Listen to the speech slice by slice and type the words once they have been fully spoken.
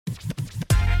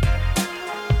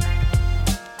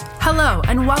Hello,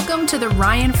 and welcome to the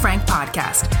Ryan Frank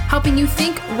Podcast, helping you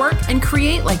think, work, and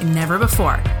create like never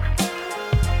before.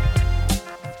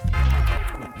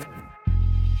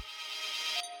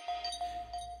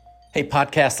 Hey,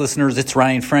 podcast listeners, it's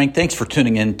Ryan Frank. Thanks for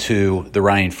tuning into the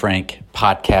Ryan Frank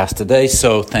Podcast today.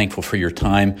 So thankful for your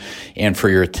time and for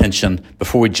your attention.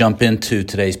 Before we jump into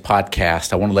today's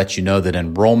podcast, I want to let you know that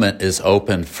enrollment is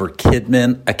open for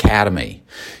Kidmin Academy.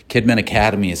 Kidmin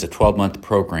Academy is a 12-month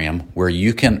program where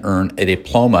you can earn a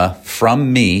diploma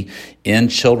from me in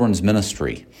children's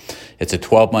ministry. It's a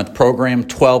 12-month program,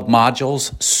 12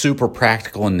 modules, super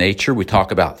practical in nature. We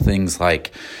talk about things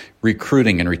like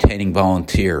recruiting and retaining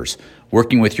volunteers,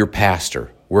 working with your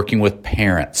pastor, working with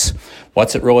parents.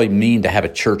 What's it really mean to have a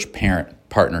church-parent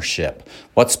partnership?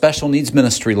 What special needs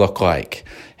ministry look like?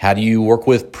 How do you work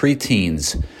with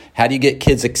preteens? How do you get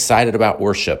kids excited about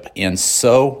worship? And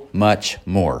so much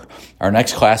more. Our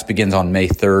next class begins on May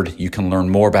 3rd. You can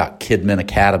learn more about Kidmin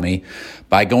Academy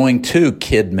by going to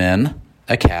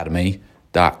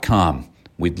kidminacademy.com.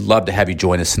 We'd love to have you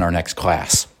join us in our next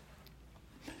class.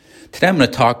 Today I'm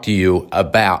going to talk to you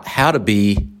about how to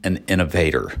be an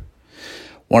innovator.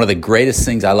 One of the greatest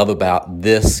things I love about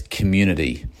this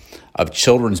community of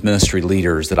children's ministry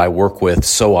leaders that I work with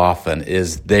so often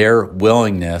is their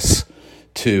willingness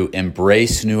to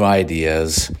embrace new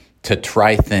ideas, to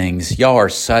try things. Y'all are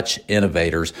such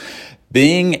innovators.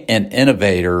 Being an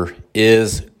innovator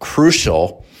is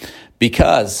crucial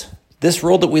because this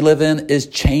world that we live in is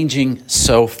changing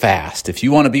so fast. If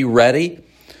you want to be ready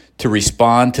to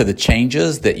respond to the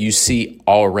changes that you see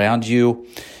all around you,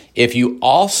 if you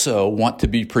also want to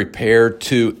be prepared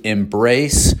to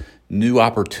embrace new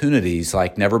opportunities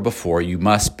like never before, you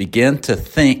must begin to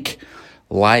think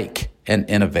like an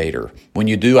innovator. When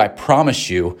you do, I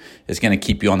promise you, it's going to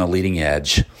keep you on the leading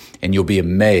edge, and you'll be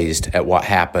amazed at what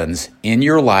happens in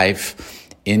your life,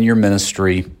 in your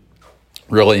ministry,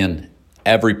 really in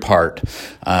every part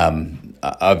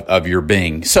of your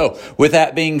being. So with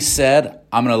that being said,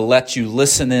 I'm going to let you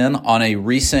listen in on a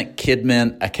recent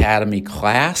Kidmin Academy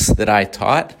class that I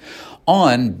taught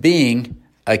on being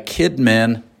a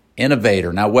Kidmin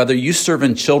innovator. Now, whether you serve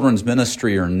in children's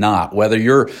ministry or not, whether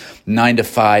your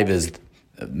 9-to-5 is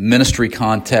ministry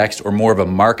context or more of a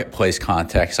marketplace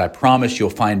context, I promise you'll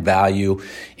find value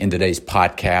in today's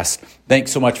podcast.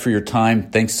 Thanks so much for your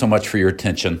time. Thanks so much for your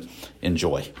attention.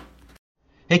 Enjoy.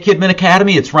 Hey, Kidmin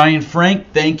Academy, it's Ryan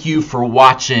Frank. Thank you for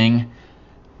watching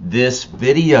this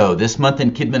video. This month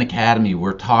in Kidmin Academy,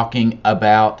 we're talking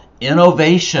about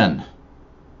innovation.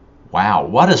 Wow,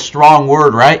 what a strong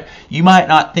word, right? You might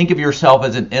not think of yourself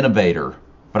as an innovator,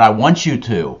 but I want you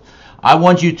to. I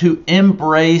want you to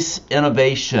embrace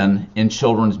innovation in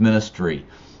children's ministry.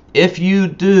 If you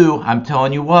do, I'm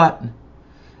telling you what,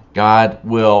 God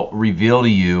will reveal to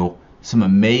you some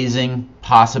amazing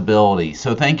possibilities.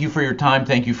 So thank you for your time.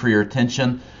 Thank you for your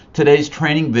attention. Today's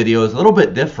training video is a little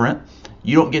bit different.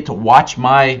 You don't get to watch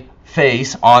my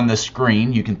face on the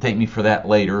screen. You can thank me for that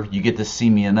later. You get to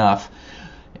see me enough.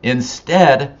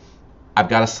 Instead, I've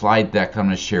got a slide deck I'm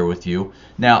going to share with you.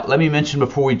 Now, let me mention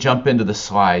before we jump into the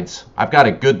slides, I've got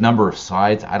a good number of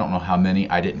slides. I don't know how many.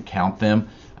 I didn't count them.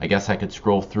 I guess I could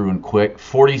scroll through and quick.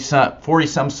 40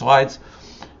 some slides.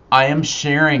 I am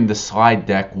sharing the slide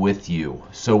deck with you.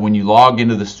 So when you log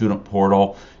into the student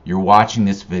portal, you're watching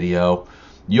this video,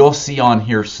 you'll see on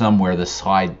here somewhere the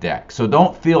slide deck. So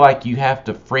don't feel like you have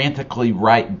to frantically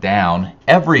write down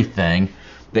everything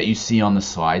that you see on the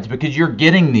slides because you're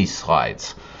getting these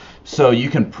slides. So you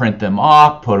can print them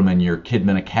off, put them in your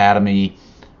Kidmin Academy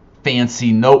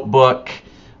fancy notebook,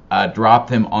 drop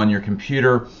them on your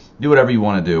computer, do whatever you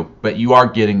want to do, but you are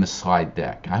getting the slide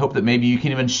deck. I hope that maybe you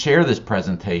can even share this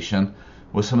presentation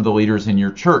with some of the leaders in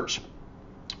your church.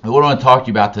 And what I want to talk to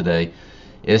you about today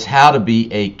is how to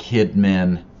be a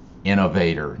Kidmin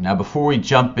innovator. Now, before we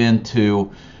jump into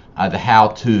the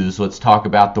how-tos, let's talk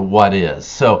about the what is.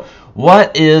 So,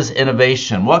 what is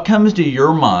innovation? What comes to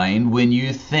your mind when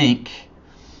you think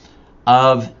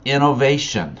of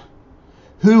innovation?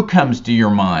 Who comes to your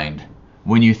mind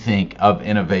when you think of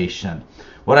innovation?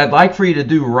 What I'd like for you to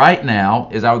do right now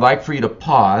is I would like for you to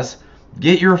pause,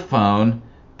 get your phone,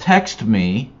 text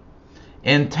me,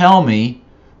 and tell me,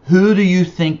 who do you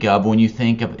think of when you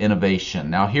think of innovation?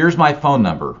 Now, here's my phone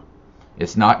number.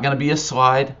 It's not going to be a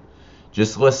slide.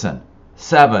 Just listen.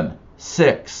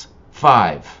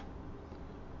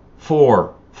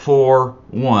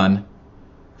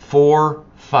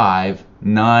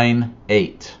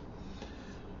 765-441-4598.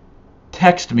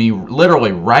 Text me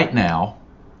literally right now.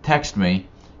 Text me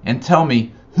and tell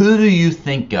me, who do you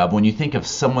think of when you think of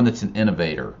someone that's an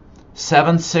innovator?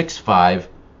 765-441-4598.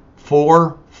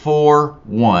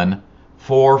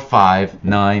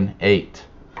 441-4598.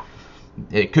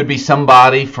 It could be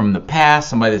somebody from the past,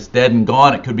 somebody that's dead and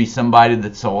gone. It could be somebody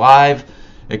that's alive.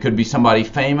 It could be somebody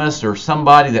famous or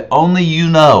somebody that only you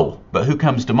know, but who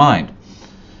comes to mind?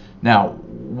 Now,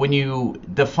 when you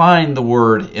define the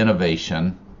word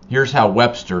innovation, here's how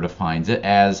Webster defines it: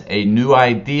 as a new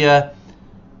idea,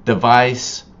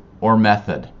 device, or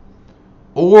method,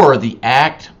 or the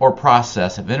act or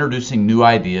process of introducing new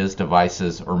ideas,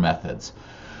 devices, or methods.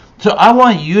 So I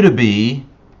want you to be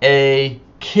a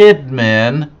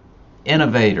Kidmin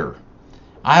innovator.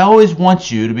 I always want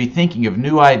you to be thinking of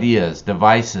new ideas,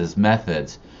 devices,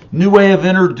 methods, new way of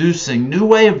introducing, new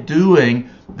way of doing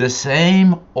the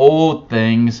same old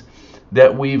things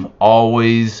that we've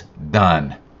always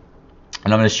done.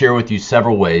 And I'm going to share with you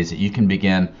several ways that you can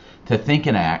begin to think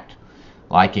and act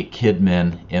like a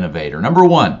Kidmin innovator. Number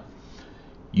one,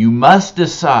 you must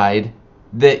decide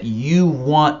that you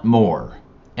want more.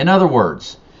 In other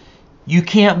words, you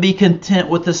can't be content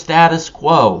with the status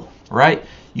quo, right?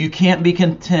 You can't be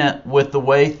content with the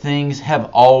way things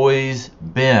have always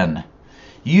been.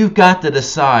 You've got to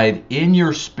decide in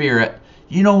your spirit,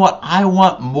 you know what? I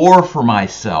want more for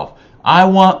myself. I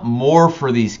want more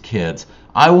for these kids.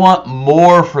 I want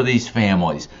more for these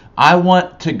families. I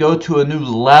want to go to a new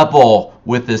level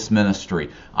with this ministry.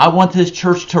 I want this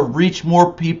church to reach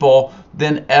more people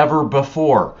than ever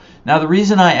before. Now, the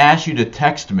reason I asked you to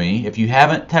text me, if you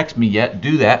haven't texted me yet,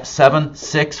 do that,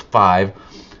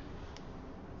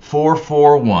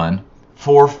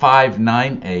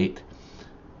 765-441-4598.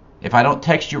 If I don't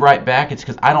text you right back, it's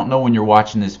because I don't know when you're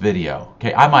watching this video.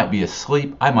 Okay, I might be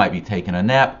asleep, I might be taking a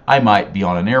nap, I might be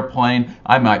on an airplane,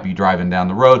 I might be driving down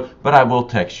the road, but I will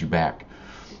text you back.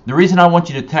 The reason I want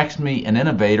you to text me an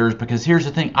innovator is because here's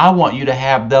the thing: I want you to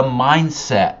have the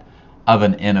mindset of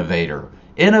an innovator.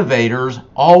 Innovators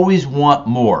always want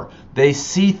more. They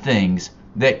see things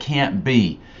that can't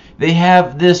be. They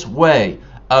have this way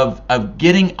of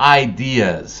getting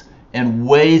ideas and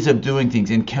ways of doing things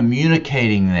and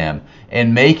communicating them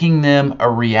and making them a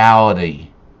reality,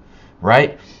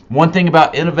 right? One thing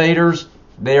about innovators,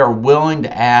 they are willing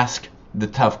to ask the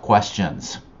tough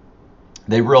questions.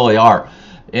 They really are.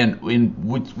 And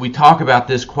we talk about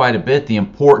this quite a bit, the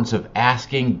importance of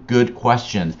asking good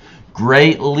questions.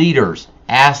 Great leaders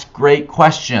ask great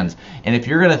questions. And if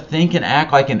you're going to think and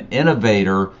act like an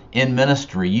innovator in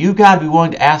ministry, you've got to be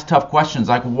willing to ask tough questions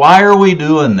like, why are we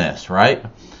doing this, right?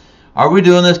 Are we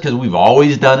doing this because we've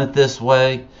always done it this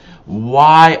way?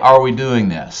 Why are we doing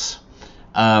this?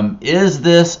 Is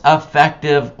this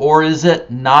effective or is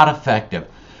it not effective?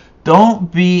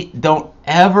 Don't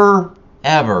ever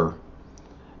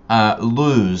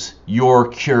lose your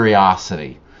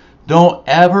curiosity. Don't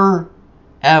ever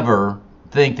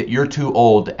think that you're too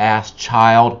old to ask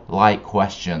childlike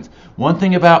questions. One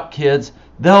thing about kids,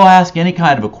 they'll ask any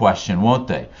kind of a question, won't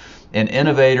they? And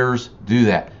innovators do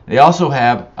that. They also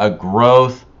have a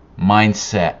growth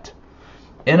mindset.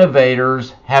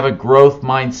 Innovators have a growth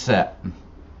mindset.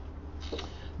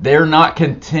 They're not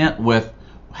content with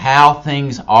how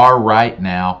things are right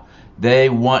now. They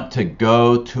want to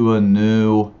go to a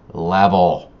new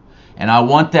level. And I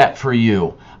want that for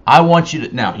you. I want you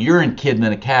to, now you're in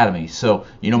Kidmin Academy, so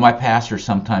my pastor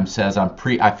sometimes says I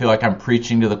feel like I'm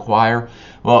preaching to the choir.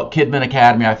 Well, Kidmin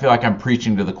Academy, I feel like I'm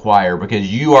preaching to the choir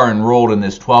because you are enrolled in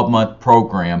this 12-month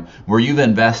program where you've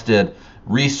invested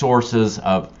resources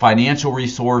of financial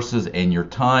resources and your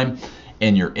time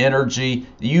and your energy.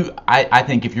 I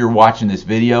think if you're watching this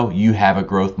video, you have a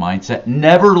growth mindset.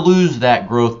 Never lose that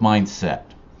growth mindset.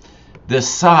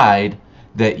 Decide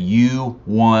that you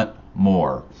want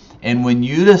more. And when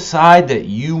you decide that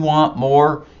you want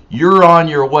more, you're on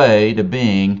your way to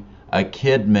being a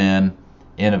Kidmin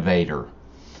innovator.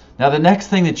 Now, the next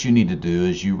thing that you need to do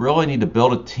is you really need to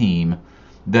build a team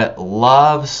that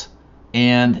loves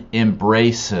and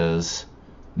embraces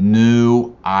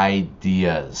new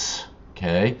ideas.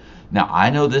 Okay? Now,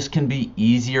 I know this can be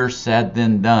easier said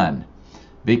than done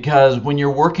because when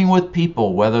you're working with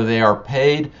people, whether they are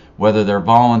paid, whether they're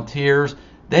volunteers,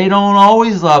 they don't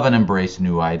always love and embrace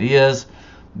new ideas.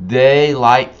 They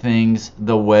like things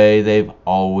the way they've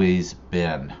always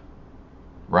been,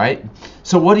 right?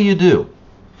 So what do?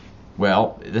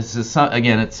 Well, this is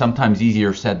again, it's sometimes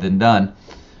easier said than done,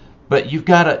 but you've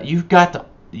got to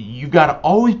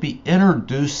always be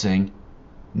introducing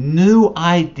new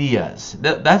ideas.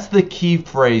 That's the key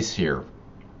phrase here.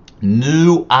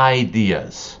 New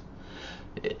ideas.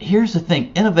 Here's the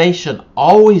thing: innovation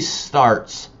always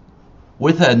starts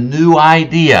with a new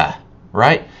idea,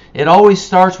 right? It always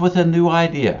starts with a new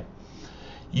idea.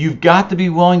 You've got to be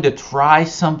willing to try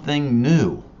something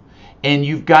new. And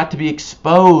you've got to be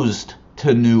exposed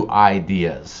to new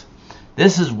ideas.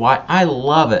 This is why I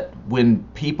love it when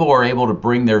people are able to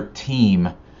bring their team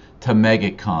to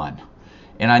MegaCon.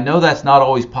 And I know that's not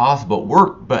always possible,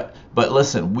 but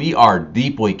listen, we are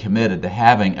deeply committed to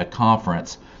having a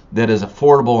conference that is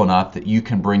affordable enough that you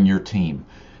can bring your team.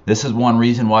 This is one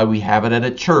reason why we have it at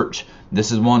a church.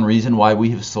 This is one reason why we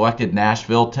have selected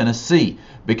Nashville, Tennessee,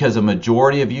 because a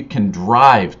majority of you can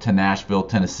drive to Nashville,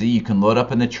 Tennessee. You can load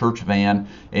up in the church van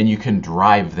and you can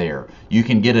drive there. You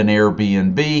can get an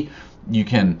Airbnb.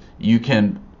 You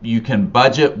can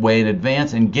budget way in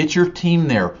advance and get your team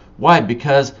there. Why?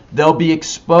 Because they'll be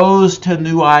exposed to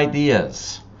new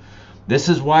ideas. This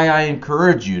is why I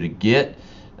encourage you to get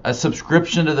a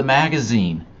subscription to the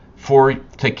magazine,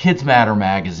 to Kids Matter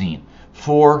magazine,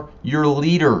 for your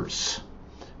leaders,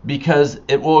 because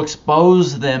it will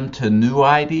expose them to new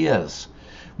ideas.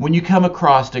 When you come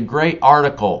across a great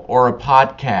article or a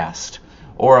podcast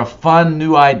or a fun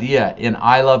new idea in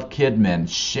I Love KidMin,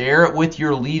 share it with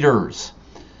your leaders.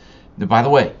 By the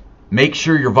way, make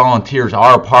sure your volunteers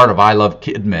are a part of I Love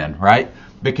KidMin, right?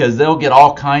 Because they'll get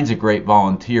all kinds of great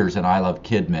volunteers in I Love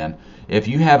KidMin. If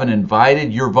you haven't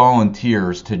invited your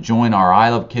volunteers to join our I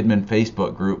Love KidMin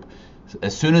Facebook group,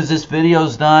 as soon as this video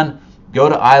is done, go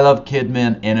to I Love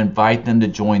KidMin and invite them to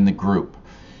join the group.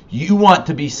 You want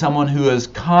to be someone who is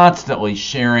constantly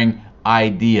sharing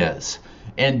ideas.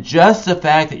 And just the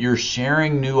fact that you're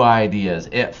sharing new ideas,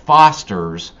 it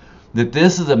fosters that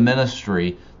this is a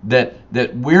ministry that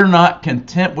we're not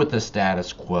content with the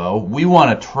status quo. We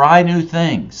want to try new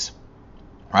things,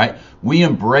 right? We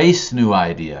embrace new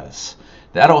ideas.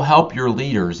 That'll help your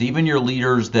leaders, even your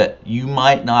leaders that you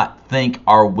might not think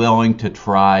are willing to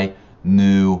try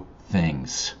new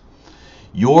things.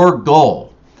 Your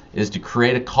goal is to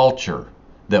create a culture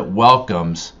that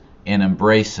welcomes and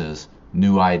embraces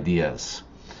new ideas.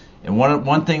 And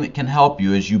one thing that can help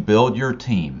you as you build your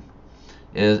team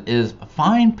is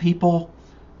find people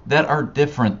that are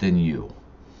different than you,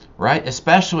 right?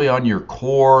 Especially on your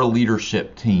core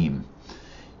leadership team.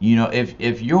 You know,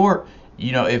 if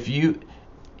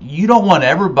you don't want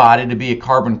everybody to be a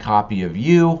carbon copy of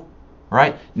you,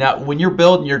 right? Now, when you're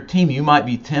building your team, you might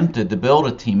be tempted to build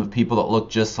a team of people that look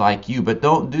just like you, but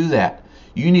don't do that.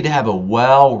 You need to have a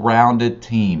well-rounded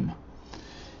team.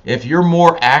 If you're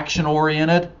more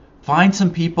action-oriented, find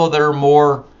some people that are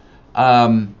more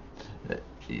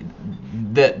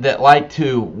that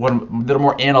are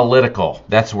more analytical.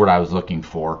 That's what I was looking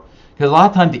for. Because a lot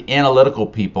of times the analytical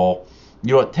people,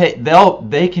 you know,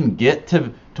 they can get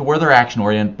to where they're action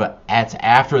oriented, but that's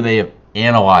after they have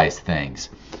analyzed things.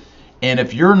 And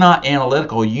if you're not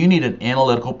analytical, you need an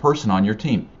analytical person on your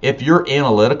team. If you're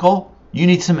analytical, you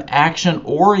need some action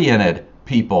oriented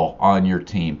people on your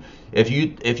team. If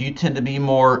you tend to be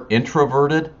more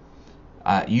introverted,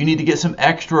 you need to get some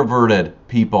extroverted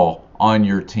people on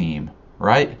your team,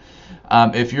 right?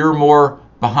 If you're more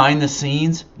behind the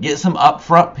scenes, get some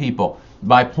upfront people.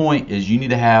 My point is you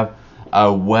need to have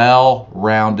a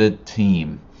well-rounded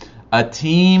team. A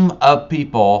team of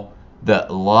people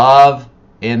that love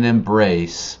and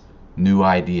embrace new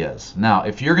ideas. Now,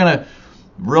 if you're going to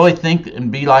really think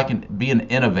and be an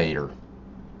innovator,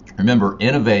 remember,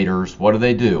 innovators, what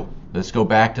do? Let's go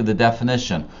back to the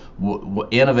definition.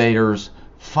 Innovators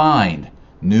find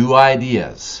new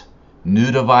ideas,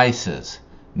 new devices,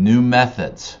 new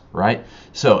methods, right?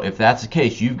 So if that's the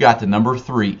case, you've got the number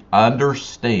 3,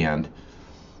 understand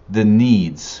the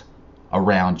needs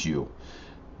around you.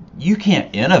 You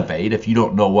can't innovate if you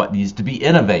don't know what needs to be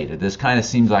innovated. This kind of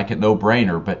seems like a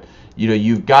no-brainer, but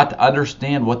you've got to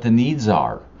understand what the needs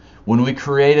are. When we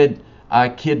created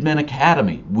KidMin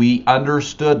Academy, we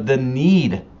understood the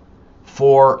need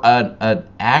for an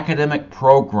academic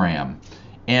program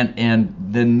and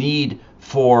the need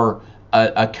for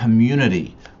a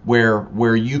community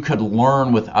where you could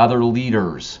learn with other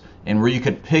leaders and where you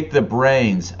could pick the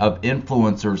brains of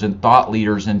influencers and thought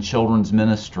leaders in children's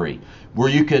ministry, where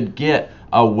you could get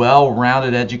a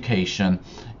well-rounded education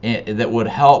that would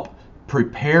help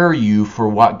prepare you for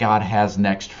what God has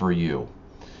next for you.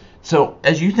 So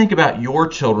as you think about your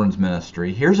children's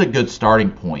ministry, here's a good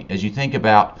starting point as you think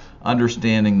about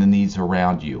understanding the needs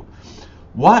around you.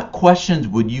 What questions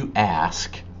would you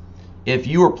ask if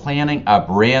you were planning a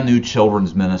brand new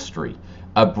children's ministry,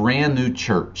 a brand new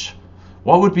church?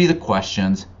 What would be the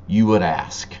questions you would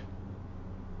ask?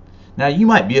 Now, you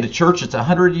might be at a church that's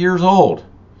 100 years old,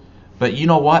 but you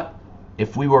know what?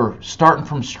 If we were starting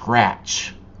from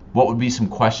scratch, what would be some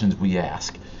questions we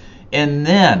ask? And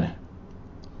then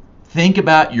think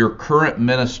about your current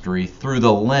ministry through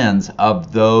the lens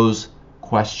of those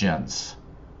questions,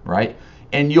 right?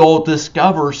 and you'll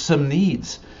discover some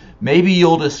needs. Maybe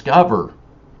you'll discover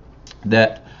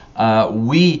that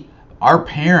our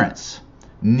parents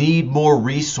need more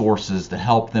resources to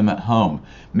help them at home.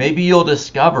 Maybe you'll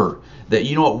discover that,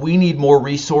 we need more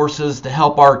resources to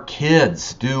help our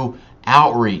kids do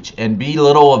outreach and be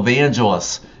little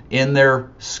evangelists in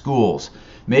their schools.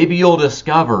 Maybe you'll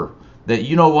discover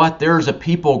that, there's a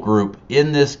people group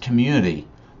in this community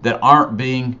that aren't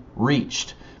being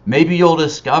reached. Maybe you'll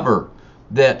discover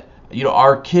that,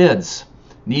 our kids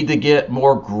need to get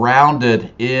more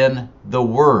grounded in the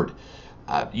Word.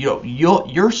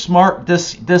 You're smart.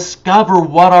 Discover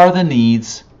what are the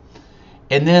needs,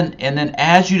 and then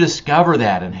as you discover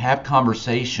that and have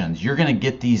conversations, you're going to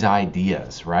get these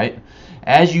ideas, right?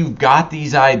 As you've got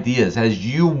these ideas, as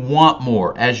you want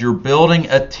more, as you're building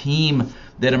a team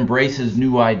that embraces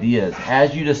new ideas,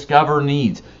 as you discover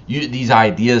needs, these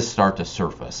ideas start to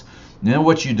surface. And then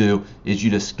what you do is you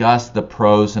discuss the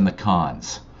pros and the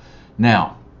cons.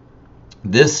 Now,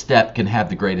 this step can have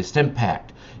the greatest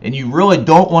impact. And you really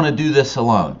don't want to do this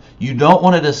alone. You don't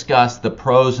want to discuss the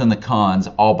pros and the cons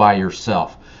all by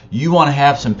yourself. You want to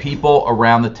have some people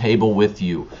around the table with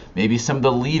you. Maybe some of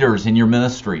the leaders in your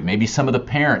ministry, maybe some of the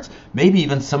parents, maybe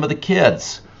even some of the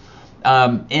kids.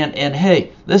 And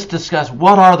hey, let's discuss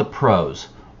what are the pros,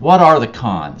 what are the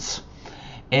cons,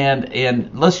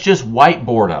 and let's just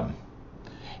whiteboard them.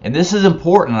 And this is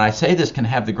important, and I say this can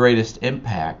have the greatest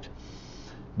impact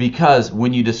because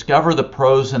when you discover the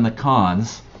pros and the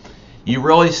cons, you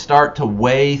really start to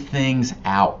weigh things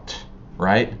out,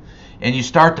 right? And you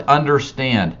start to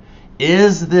understand,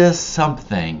 is this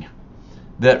something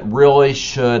that really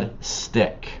should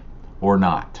stick or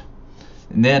not?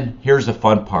 And then here's the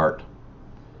fun part.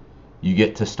 You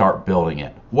get to start building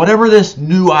it. Whatever this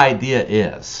new idea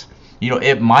is,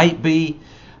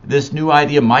 this new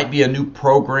idea might be a new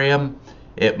program,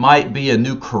 it might be a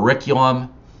new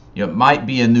curriculum, it might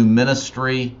be a new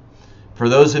ministry. For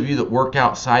those of you that work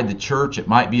outside the church, it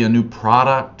might be a new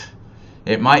product.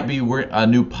 It might be a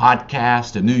new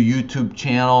podcast, a new YouTube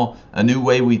channel, a new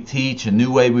way we teach, a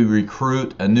new way we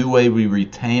recruit, a new way we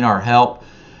retain our help.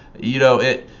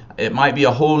 It might be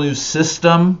a whole new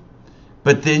system,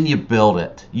 but then you build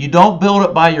it. You don't build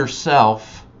it by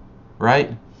yourself,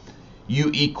 right?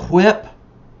 You equip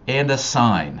and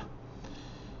assign.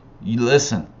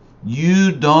 Listen,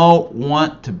 you don't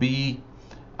want to be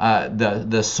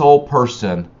the sole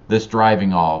person that's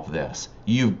driving all of this.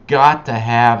 You've got to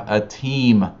have a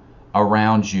team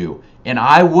around you. And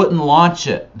I wouldn't launch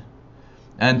it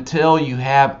until you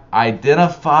have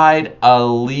identified a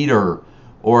leader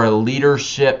or a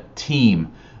leadership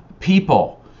team.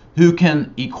 People who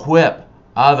can equip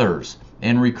others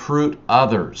and recruit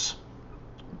others.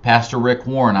 Pastor Rick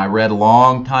Warren, I read a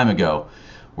long time ago,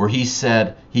 where he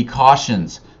said he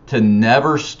cautions to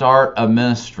never start a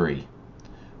ministry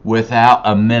without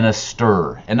a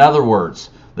minister. In other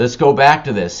words, let's go back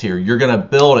to this here. You're going to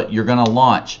build it. You're going to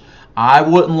launch. I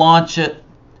wouldn't launch it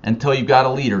until you've got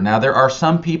a leader. Now, there are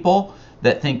some people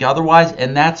that think otherwise,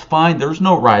 and that's fine. There's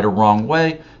no right or wrong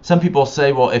way. Some people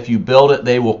say, well, if you build it,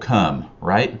 they will come,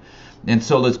 right? And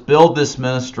so let's build this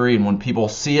ministry, and when people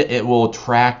see it, it will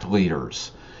attract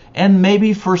leaders. And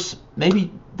maybe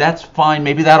that's fine.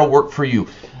 Maybe that'll work for you.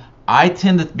 I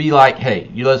tend to be like,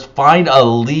 hey, let's find a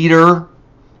leader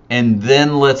and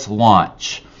then let's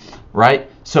launch, right?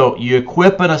 So you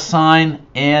equip and assign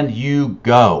and you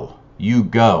go. You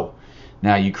go.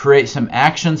 Now you create some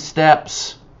action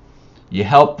steps. You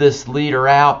help this leader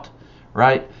out,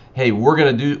 right? Hey, we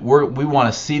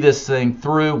want to see this thing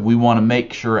through. We want to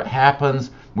make sure it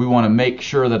happens. We want to make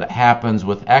sure that it happens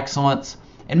with excellence.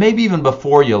 And maybe even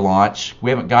before you launch, we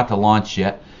haven't got to launch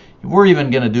yet, we're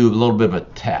even going to do a little bit of a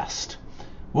test.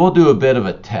 We'll do a bit of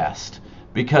a test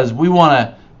because we want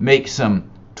to make some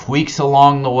tweaks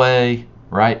along the way,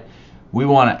 right? We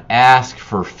want to ask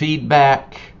for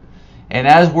feedback. And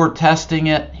as we're testing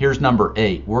it, here's number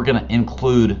 8. We're going to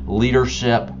include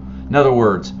leadership. In other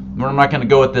words, we're not going to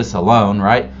go at this alone,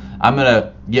 right? I'm going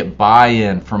to get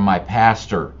buy-in from my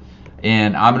pastor.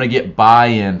 And I'm going to get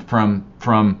buy-in from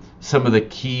some of the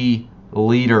key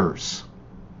leaders.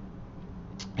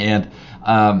 And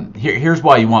here's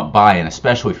why you want buy-in,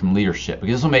 especially from leadership,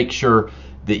 because this will make sure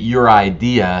that your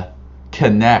idea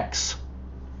connects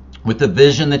with the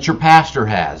vision that your pastor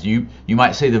has. You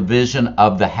might say the vision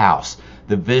of the house,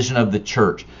 the vision of the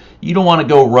church. You don't want to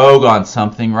go rogue on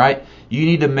something, right? You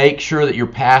need to make sure that your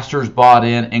pastor's bought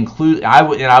in.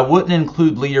 I wouldn't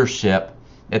include leadership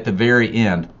at the very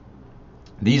end.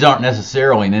 These aren't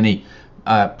necessarily in any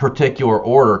particular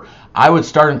order. I would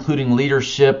start including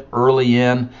leadership early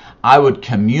in. I would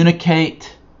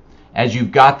communicate as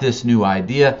you've got this new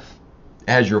idea,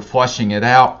 as you're fleshing it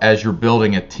out, as you're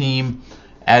building a team,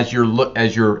 as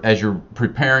you're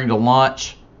preparing to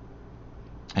launch,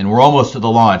 and we're almost to the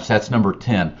launch. That's number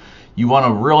 10. You want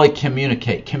to really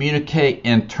communicate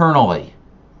internally.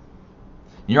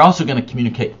 You're also going to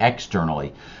communicate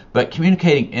externally, but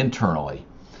communicating internally,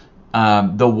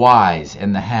 the whys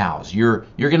and the hows. You're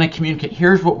going to communicate.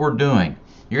 Here's what we're doing.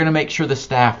 You're going to make sure the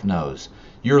staff knows.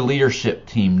 Your leadership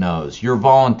team knows. Your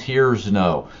volunteers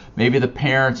know. Maybe the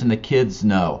parents and the kids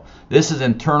know. This is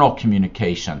internal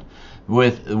communication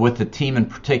with the team in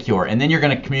particular. And then you're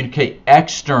going to communicate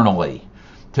externally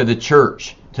to the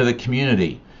church, to the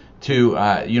community, to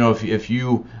if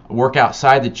you work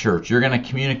outside the church, you're going to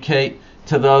communicate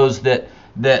to those that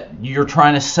you're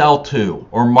trying to sell to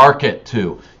or market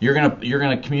to. You're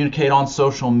going to communicate on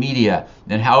social media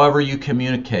and however you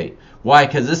communicate. Why?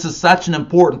 Because this is such an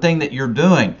important thing that you're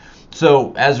doing.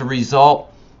 So as a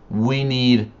result, we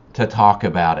need to talk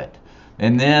about it.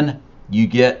 And then you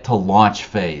get to launch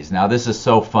phase. Now this is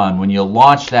so fun. When you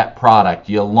launch that product,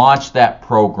 you launch that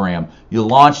program, you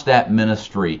launch that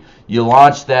ministry, you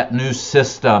launch that new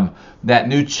system, that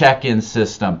new check-in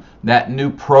system, that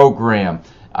new program,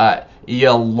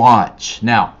 you launch.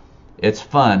 Now, it's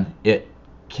fun. It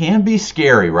can be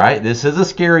scary, right? This is a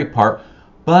scary part,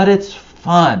 but it's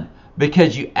fun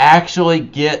because you actually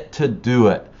get to do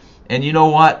it. And you know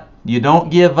what? You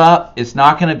don't give up. It's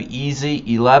not going to be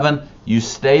easy. 11, you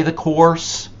stay the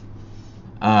course.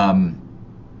 You're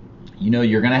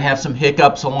going to have some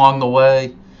hiccups along the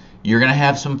way. You're going to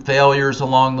have some failures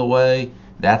along the way.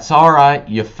 That's all right.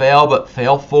 You fail, but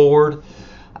fail forward.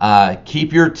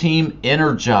 Keep your team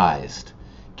energized.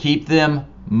 Keep them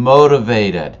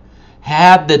motivated.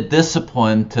 Have the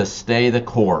discipline to stay the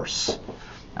course.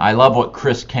 I love what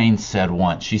Chris Kane said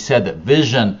once. She said that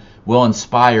vision will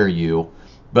inspire you,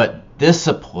 but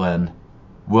discipline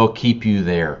will keep you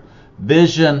there.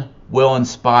 Vision will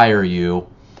inspire you,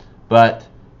 but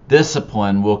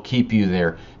discipline will keep you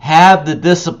there. Have the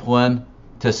discipline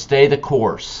to stay the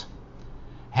course.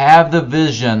 Have the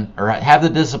vision, or have the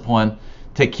discipline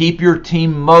to keep your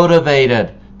team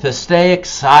motivated, to stay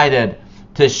excited,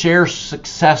 to share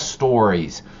success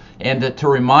stories, and to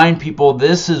remind people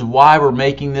this is why we're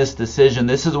making this decision.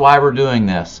 This is why we're doing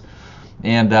this.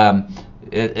 And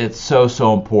it's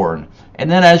so important. And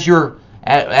then as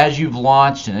you've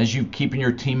launched and as you're keeping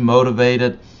your team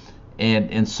motivated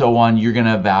and so on, you're going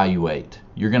to evaluate.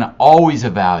 You're going to always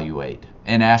evaluate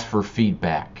and ask for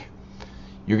feedback.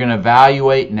 You're going to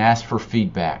evaluate and ask for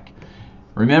feedback.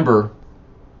 Remember,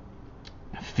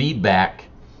 feedback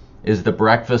is the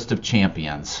breakfast of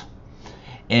champions.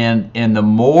 And the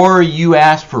more you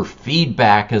ask for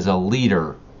feedback as a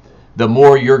leader, the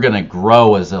more you're going to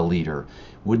grow as a leader.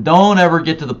 Don't ever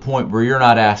get to the point where you're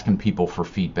not asking people for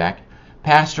feedback.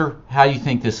 Pastor, how do you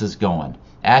think this is going?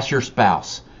 Ask your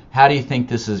spouse, how do you think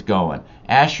this is going?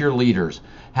 Ask your leaders,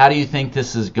 how do you think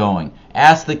this is going?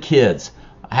 Ask the kids,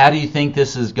 how do you think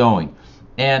this is going?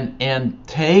 And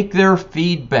take their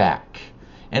feedback.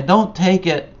 And don't take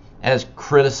it as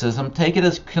criticism. Take it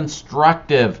as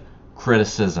constructive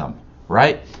criticism,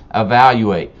 right?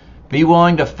 Evaluate. Be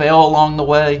willing to fail along the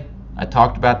way. I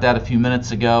talked about that a few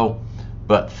minutes ago,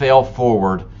 but fail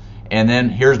forward. And then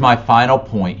here's my final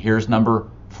point. Here's number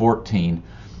 14.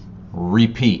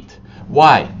 Repeat.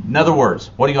 Why? In other words,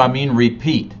 what do I mean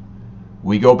repeat?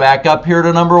 We go back up here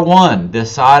to number 1.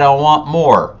 Decide I want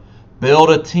more. Build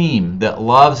a team that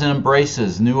loves and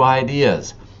embraces new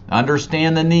ideas.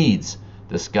 Understand the needs.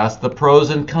 Discuss the pros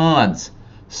and cons.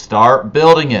 Start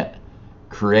building it.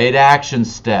 Create action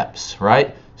steps,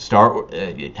 right?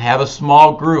 Have a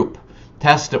small group.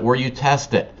 Test it where you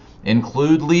test it.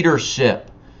 Include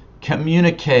leadership.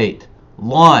 Communicate.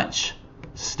 Launch.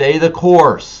 Stay the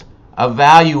course.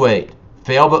 Evaluate.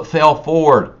 Fail but fail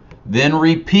forward. Then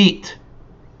repeat.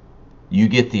 You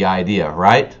get the idea,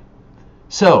 right?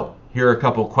 So, here are a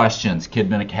couple questions,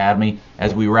 Kidman Academy,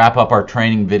 as we wrap up our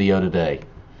training video today.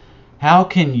 How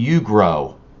can you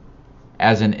grow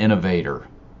as an innovator?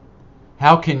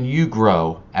 How can you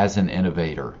grow as an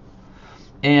innovator?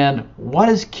 And what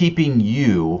is keeping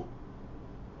you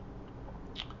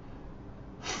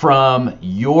from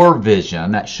your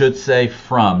vision? That should say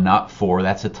from, not for.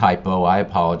 That's a typo. I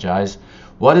apologize.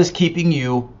 What is keeping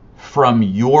you from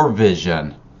your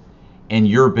vision and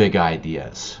your big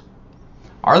ideas?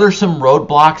 Are there some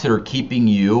roadblocks that are keeping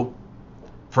you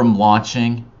from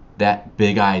launching that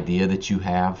big idea that you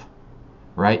have?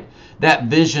 Right? That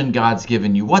vision God's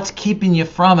given you. What's keeping you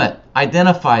from it?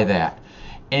 Identify that.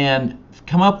 And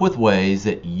come up with ways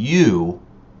that you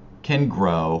can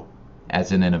grow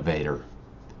as an innovator.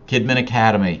 Kidman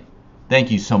Academy, Thank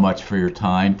you so much for your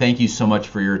time. Thank you so much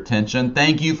for your attention.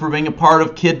 Thank you for being a part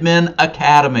of KidMin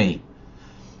Academy.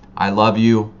 I love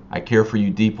you. I care for you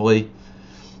deeply.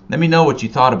 Let me know what you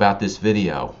thought about this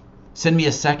video. Send me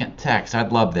a second text.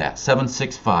 I'd love that.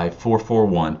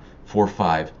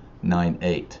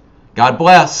 765-441-4598. God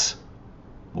bless.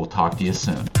 We'll talk to you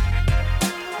soon.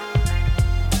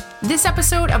 This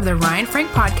episode of the Ryan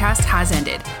Frank Podcast has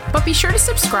ended, but be sure to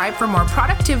subscribe for more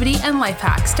productivity and life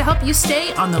hacks to help you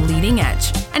stay on the leading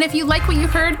edge. And if you like what you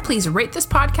heard, please rate this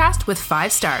podcast with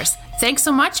 5 stars. Thanks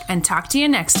so much and talk to you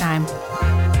next time.